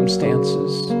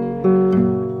circumstances.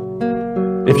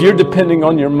 If you're depending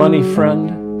on your money,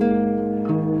 friend,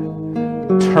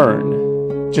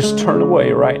 just turn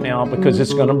away right now because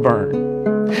it's going to burn.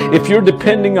 If you're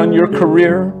depending on your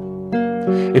career,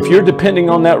 if you're depending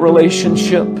on that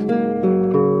relationship,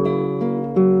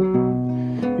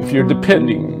 if you're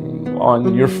depending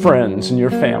on your friends and your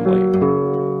family,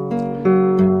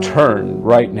 turn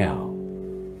right now.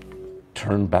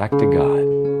 Turn back to God.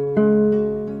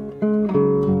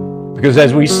 Because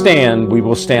as we stand, we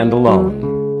will stand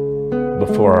alone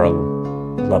before our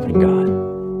loving God.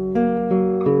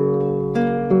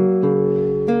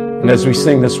 And as we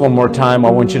sing this one more time,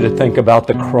 I want you to think about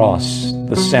the cross,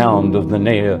 the sound of the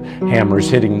hammers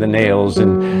hitting the nails,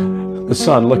 and the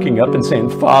Son looking up and saying,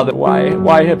 Father,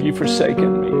 why have you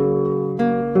forsaken me?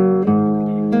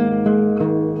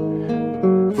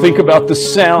 Think about the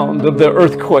sound of the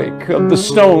earthquake, of the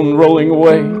stone rolling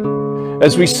away.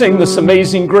 As we sing this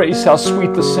Amazing Grace, how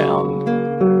sweet the sound.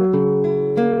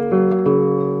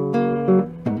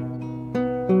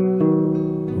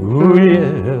 Oh, yeah.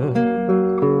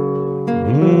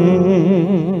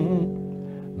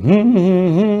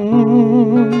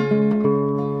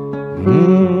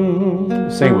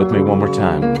 Sing it with me one more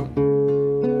time.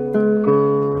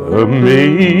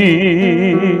 Amazing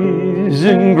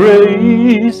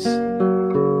grace,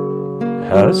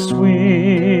 how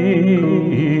sweet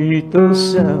the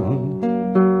sound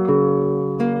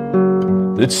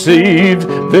that saved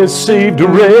a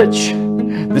wretch,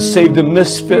 that saved a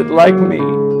misfit like me,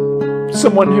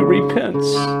 someone who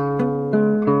repents.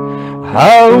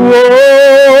 I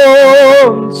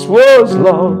once was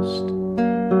lost,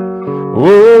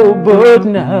 oh, but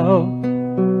now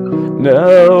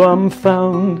I'm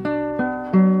found.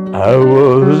 I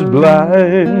was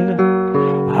blind,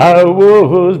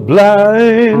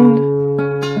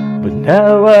 but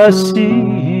now I see.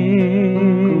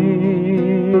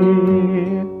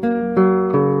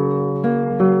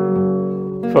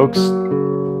 Folks,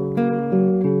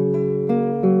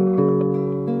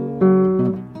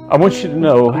 I want you to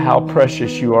know how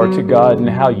precious you are to God and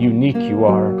how unique you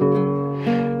are.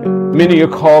 Many are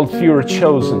called, few are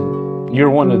chosen. You're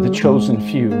one of the chosen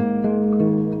few.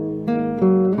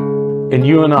 And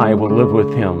you and I will live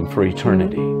with Him for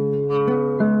eternity.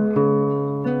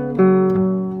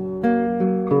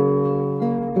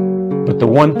 But the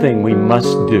one thing we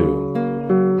must do,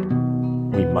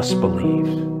 we must believe.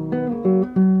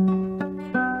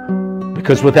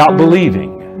 Because without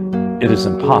believing, it is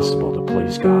impossible to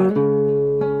please God.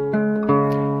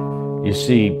 You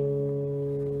see,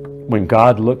 when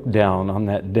God looked down on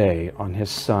that day on His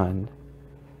Son,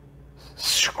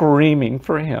 screaming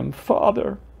for Him,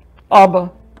 Father,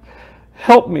 Abba,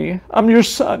 help me. I'm your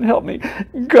son. Help me.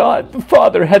 God, the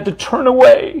Father, had to turn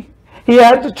away. He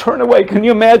had to turn away. Can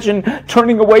you imagine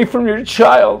turning away from your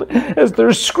child as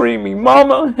they're screaming,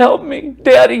 Mama, help me.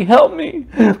 Daddy, help me.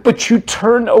 But you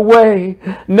turn away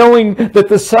knowing that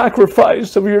the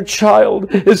sacrifice of your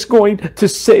child is going to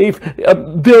save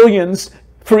billions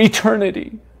for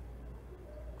eternity.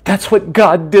 That's what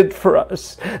God did for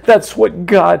us. That's what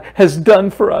God has done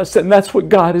for us. And that's what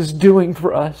God is doing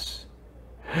for us.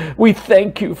 We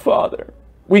thank you, Father.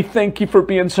 We thank you for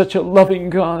being such a loving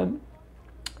God.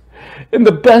 And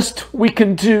the best we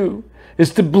can do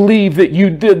is to believe that you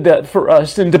did that for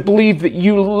us and to believe that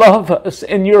you love us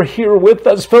and you're here with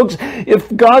us. Folks,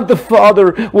 if God the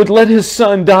Father would let His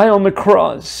Son die on the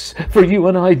cross for you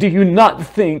and I, do you not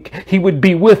think He would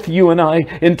be with you and I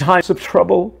in times of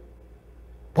trouble?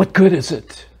 What good is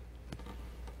it?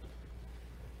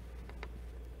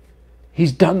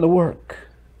 He's done the work.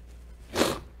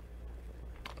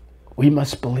 We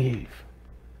must believe.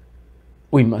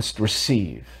 We must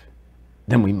receive.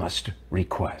 Then we must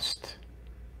request.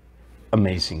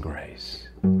 Amazing grace.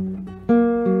 I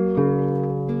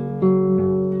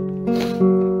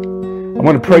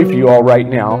want to pray for you all right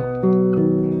now.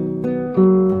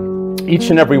 Each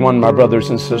and every one, my brothers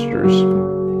and sisters.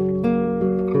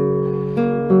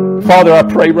 Father, I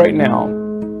pray right now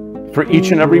for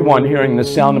each and every one hearing the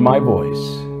sound of my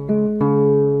voice.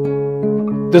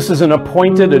 This is an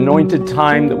appointed, anointed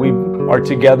time that we are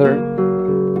together.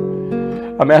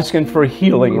 I'm asking for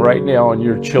healing right now on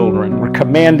your children. We're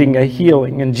commanding a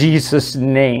healing in Jesus'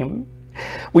 name.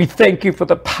 We thank you for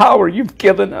the power you've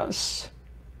given us.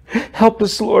 Help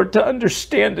us, Lord, to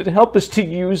understand it. Help us to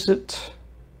use it.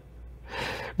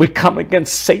 We come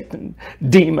against Satan,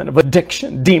 demon of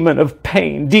addiction, demon of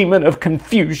pain, demon of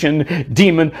confusion,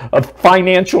 demon of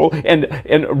financial and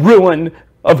ruin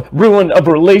of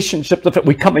relationships.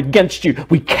 We come against you.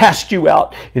 We cast you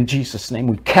out in Jesus' name.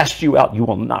 We cast you out. You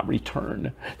will not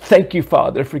return. Thank you,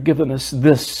 Father, for giving us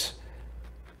this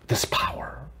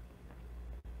power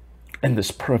and this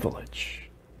privilege.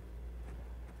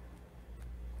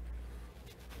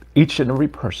 Each and every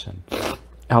person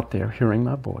out there hearing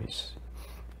my voice,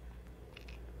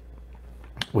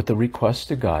 with the request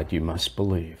to God, you must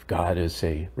believe. God is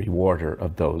a rewarder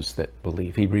of those that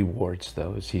believe. He rewards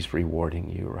those. He's rewarding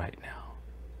you right now.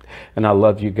 And I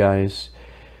love you guys.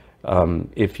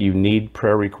 If you need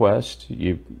prayer requests,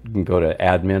 you can go to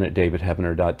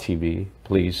admin@davidheavener.tv.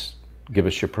 Please give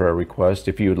us your prayer request.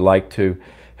 If you would like to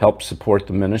help support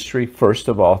the ministry, first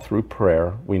of all, through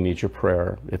prayer, we need your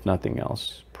prayer, if nothing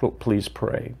else. Please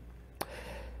pray.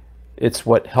 It's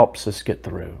what helps us get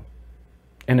through.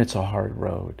 And it's a hard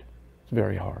road. It's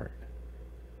very hard.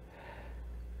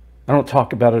 I don't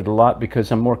talk about it a lot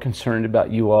because I'm more concerned about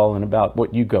you all and about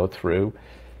what you go through.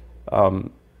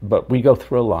 But we go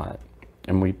through a lot,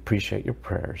 and we appreciate your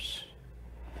prayers.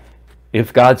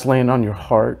 If God's laying on your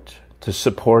heart to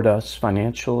support us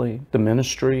financially, the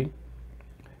ministry,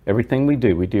 everything we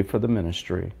do for the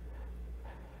ministry.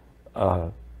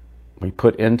 We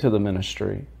put into the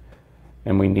ministry,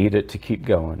 and we need it to keep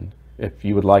going. If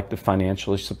you would like to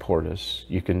financially support us,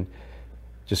 you can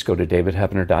just go to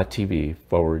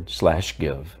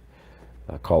davidheavener.tv/give.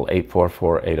 Call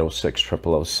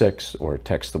 844-806-0006 or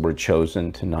text the word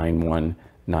chosen to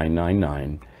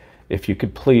 91999. If you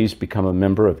could please become a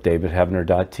member of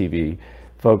davidheavener.tv.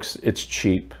 Folks, it's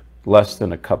cheap, less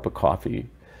than a cup of coffee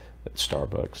at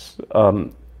Starbucks,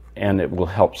 and it will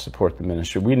help support the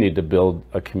ministry. We need to build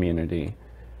a community.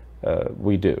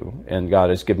 We do, and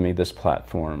God has given me this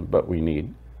platform, but we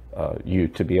need you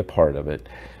to be a part of it.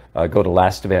 Go to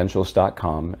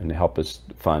lastevangelist.com and help us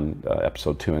fund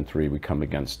episode 2 and 3. We come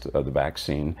against the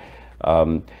vaccine.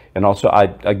 And also,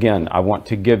 I want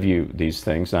to give you these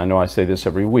things. And I know I say this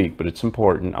every week, but it's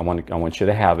important. I want you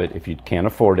to have it. If you can't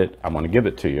afford it, I want to give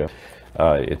it to you.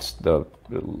 It's the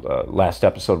last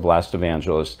episode of Last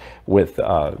Evangelist with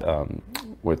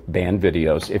band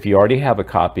videos. If you already have a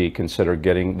copy, consider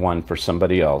getting one for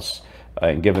somebody else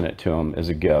and giving it to them as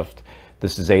a gift.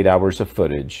 This is 8 hours of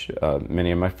footage.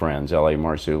 Many of my friends, L.A.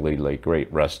 Marzulli, late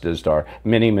great Russ Dizdar,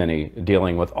 many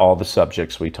dealing with all the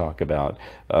subjects we talk about.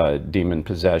 Demon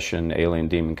possession, alien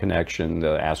demon connection,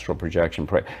 the astral projection,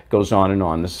 goes on and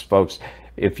on. This is, folks,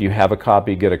 if you have a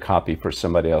copy, get a copy for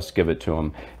somebody else, give it to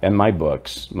them. And my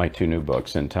books, my 2 new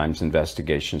books, End Times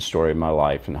Investigation, Story of My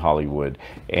Life in Hollywood.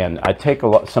 And I take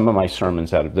some of my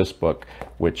sermons out of this book,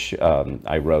 which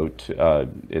I wrote.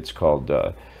 It's called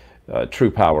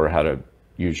True Power, How to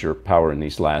Use Your Power in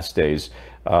These Last Days.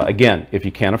 Again, if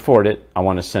you can't afford it, I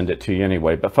want to send it to you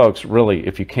anyway. But folks, really,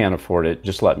 if you can't afford it,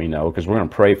 just let me know, because we're going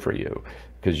to pray for you.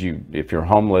 Because if you're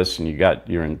homeless and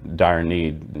you're in dire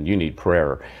need, you need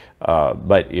prayer.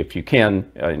 But if you can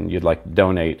and you'd like to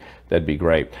donate, that'd be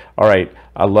great. All right,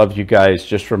 I love you guys.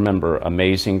 Just remember,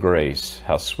 Amazing Grace,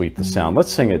 how sweet the sound.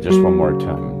 Let's sing it just one more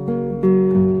time.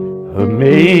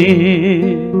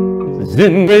 Amazing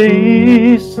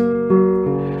Grace,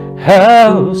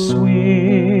 how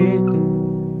sweet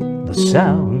the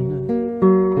sound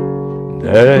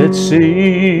that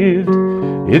saved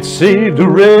a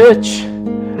wretch,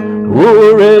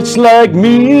 oh, wretch like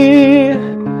me.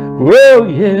 Well,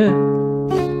 yeah,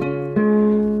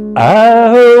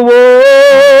 I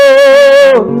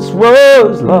once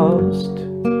was lost,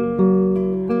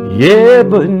 yeah,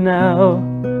 but now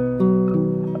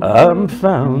I'm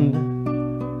found.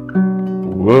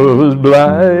 Was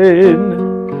blind,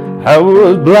 I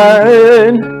was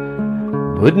blind,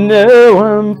 but now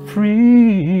I'm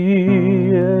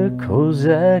free, 'cause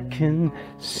I can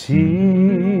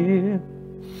see.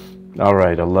 All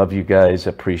right, I love you guys. I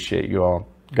appreciate you all.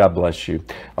 God bless you.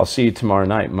 I'll see you tomorrow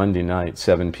night, Monday night,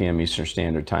 7 p.m. Eastern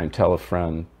Standard Time. Tell a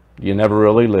friend. You never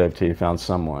really lived till you found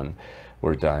someone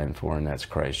worth dying for, and that's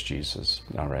Christ Jesus.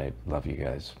 All right. Love you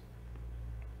guys.